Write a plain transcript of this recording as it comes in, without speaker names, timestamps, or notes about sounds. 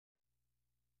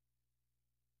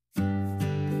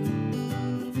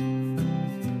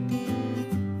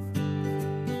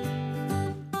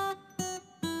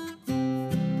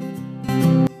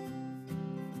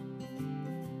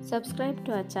Subscribe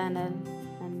to our channel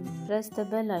and press the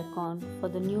bell icon for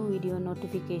the new video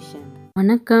notification.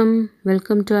 வணக்கம்,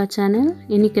 welcome to our channel.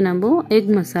 இன்னைக்கு நம்ம egg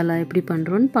masala எப்படி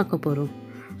பண்றோம்னு பார்க்க போறோம்.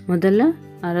 முதல்ல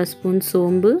 1/2 ஸ்பூன்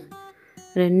சோம்பு,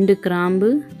 2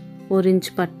 கிராம்பு, 1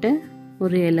 இன்ச் பட்டை,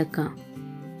 1 ஏலக்காய்,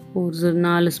 ஒரு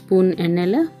 4 ஸ்பூன்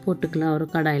எண்ணெயில போட்டுக்கலாம் ஒரு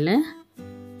கடாயில.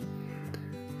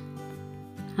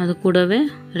 அது கூடவே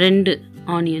 2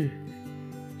 ஆனியன்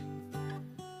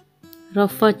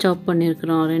ரஃப்பாக சாப்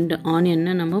பண்ணியிருக்கிறோம். 2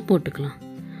 ஆனியனை நம்ம போட்டுக்கலாம்.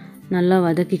 நல்லா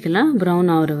வதக்கிக்கலாம் ப்ரௌன்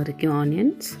ஆகிற வரைக்கும்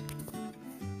ஆனியன்ஸ்.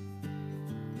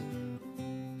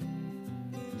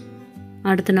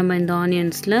 அடுத்து நம்ம இந்த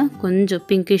ஆனியன்ஸில் கொஞ்சம்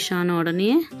பிங்கிஷ் ஆன உடனே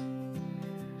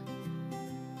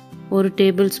 1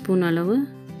 டேபிள் ஸ்பூன் அளவு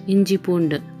இஞ்சி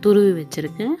பூண்டு துருவி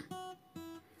வச்சுருக்கேன்.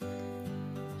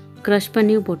 க்ரஷ்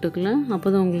பண்ணியும் போட்டுக்கலாம், அப்போ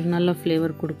தான் உங்களுக்கு நல்ல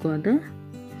ஃப்ளேவர் கொடுக்கும்.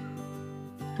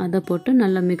 அதை போட்டு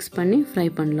நல்லா மிக்ஸ் பண்ணி ஃப்ரை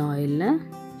பண்ணலாம் ஆயிலில்.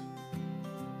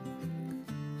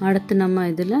 அடுத்து நம்ம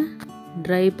இதில்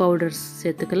ட்ரை பவுடர்ஸ்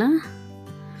சேர்த்துக்கலாம்.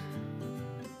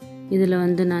 இதில்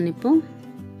நான் இப்போ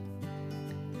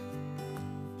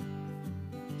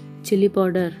சில்லி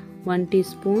பவுடர் 1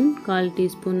 டீஸ்பூன், 1/4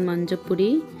 டீஸ்பூன் மஞ்சப்பொடி,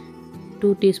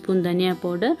 2 டீஸ்பூன் தனியா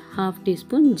பவுடர், 1/2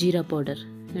 டீஸ்பூன் ஜீரா பவுடர்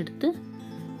எடுத்து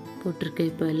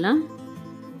போட்டிருக்கேன். இப்போ எல்லாம்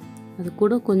அது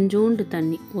கூட கொஞ்சோண்டு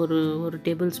தண்ணி, ஒரு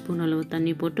டேபிள் ஸ்பூன் அளவு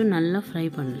தண்ணி போட்டு நல்லா ஃப்ரை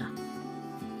பண்ணலாம்.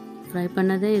 ஃப்ரை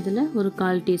பண்ணதே இதில் ஒரு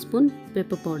 1/4 டீஸ்பூன்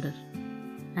பெப்பர் பவுடர்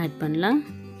ஆட் பண்ணலாம்.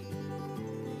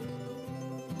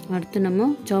 அடுத்து நம்ம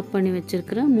சாப் பண்ணி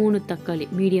வச்சுருக்கிற 3 தக்காளி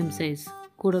மீடியம் சைஸ்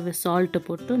கூடவே சால்ட்டை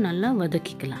போட்டு நல்லா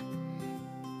வதக்கிக்கலாம்.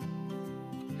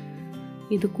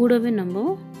 இது கூடவே நம்ம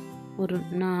ஒரு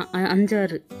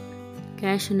 5-6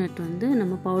 கேஷ்யூ நட்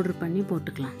நம்ம பவுடர் பண்ணி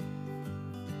போட்டுக்கலாம்.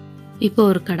 இப்போ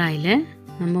ஒரு கடாயில்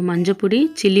நம்ம மஞ்சப்பொடி,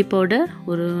 சில்லி பவுடர்,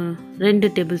 ஒரு 2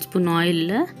 டேபிள் ஸ்பூன்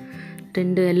ஆயிலில்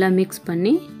 2 எல்லாம் மிக்ஸ்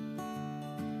பண்ணி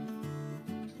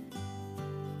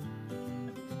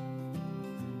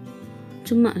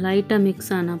சும்மா லைட்டாக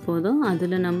மிக்ஸ் ஆனால் போதும்.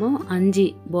 அதில் நம்ம 5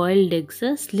 பாயில்டு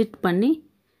எக்ஸை ஸ்லிட் பண்ணி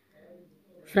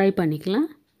ஃப்ரை பண்ணிக்கலாம்.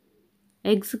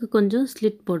 எக்ஸுக்கு கொஞ்சம்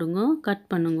ஸ்லிட் போடுங்க, கட்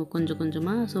பண்ணுங்க கொஞ்சம்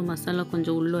கொஞ்சமாக, ஸோ மசாலா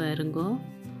கொஞ்சம் உள்ளே இறங்கோ.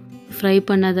 ஃப்ரை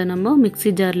பண்ணதை நம்ம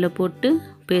மிக்ஸி ஜாரில் போட்டு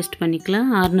பேஸ்ட் பண்ணிக்கலாம்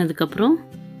ஆறுனதுக்கப்புறம்.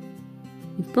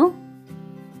 இப்போது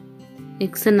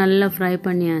எக்ஸை நல்லா ஃப்ரை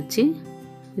பண்ணியாச்சு.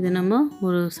 இதை நம்ம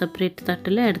ஒரு செப்பரேட்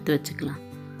தட்டில் எடுத்து வச்சுக்கலாம்.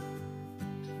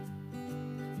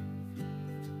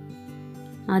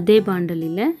 அதே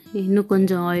பாண்டலியில் இன்னும்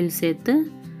கொஞ்சம் ஆயில் சேர்த்து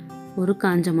ஒரு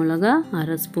காஞ்ச மிளகா,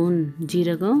 1/2 ஸ்பூன்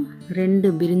ஜீரகம்,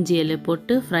 2 பிரிஞ்சி இலை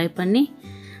போட்டு ஃப்ரை பண்ணி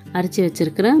அரைச்சி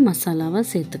வச்சுருக்கிற மசாலாவை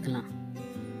சேர்த்துக்கலாம்.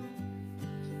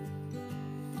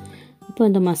 இப்போ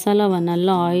இந்த மசாலாவை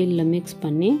நல்லா ஆயிலில் மிக்ஸ்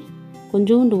பண்ணி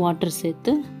கொஞ்சோண்டு வாட்டர்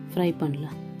சேர்த்து ஃப்ரை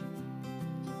பண்ணலாம்.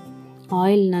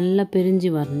 ஆயில் நல்லா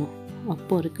பிரிஞ்சு வரணும்,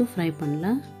 அப்போ வரைக்கும் ஃப்ரை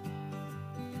பண்ணலாம்.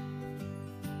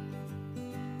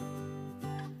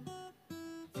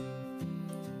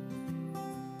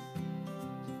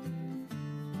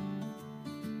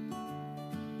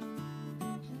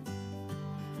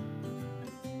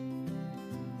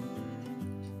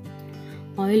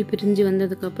 ஆயில் பிரிஞ்சு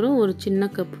வந்ததுக்கப்புறம் ஒரு சின்ன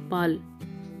கப் பால்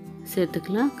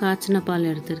சேர்த்துக்கலாம். காய்ச்சின பால்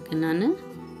எடுத்துருக்கேன் நான்.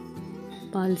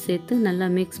 பால் சேர்த்து நல்லா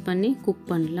மிக்ஸ் பண்ணி குக்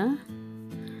பண்ணலாம்.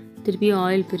 திருப்பியும்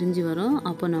ஆயில் பிரிஞ்சு வரும்,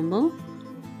 அப்போ நம்ம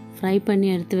ஃப்ரை பண்ணி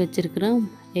எடுத்து வச்சுருக்கிற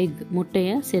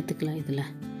முட்டையை சேர்த்துக்கலாம். இதில்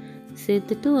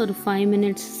சேர்த்துட்டு ஒரு 5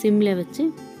 மினிட்ஸ் சிம்மில் வச்சு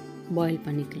பாயில்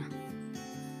பண்ணிக்கலாம்.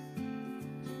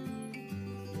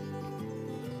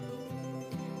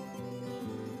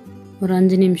 ஒரு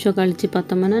 5 நிமிஷம் கழித்து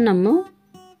பார்த்தோம்னா நம்ம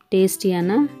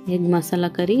டேஸ்டியான எக் மசாலா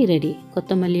கறி ரெடி.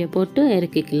 கொத்தமல்லியை போட்டு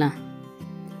இறக்கிக்கலாம்.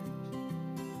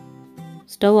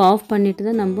 ஸ்டவ் ஆஃப் பண்ணிட்டு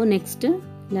தான் நம்ம நெக்ஸ்ட்டு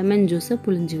லெமன் ஜூஸை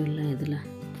புழிஞ்சு விடலாம். இதில்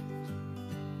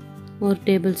ஒரு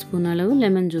டேபிள் ஸ்பூன் அளவு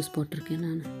லெமன் ஜூஸ் போட்டிருக்கேன்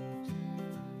நான்.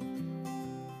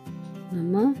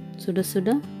 நம்ம சுட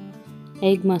சுட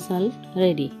எக் மசால்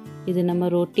ரெடி. இது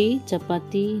நம்ம ரோட்டி,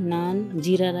 சப்பாத்தி, நான்,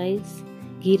 ஜீரா ரைஸ்,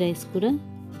 கீ ரைஸ் கூட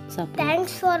சாப்பிடலாம்.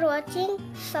 Thanks for watching.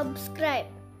 Subscribe,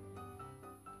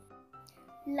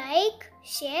 like,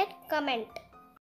 share, comment.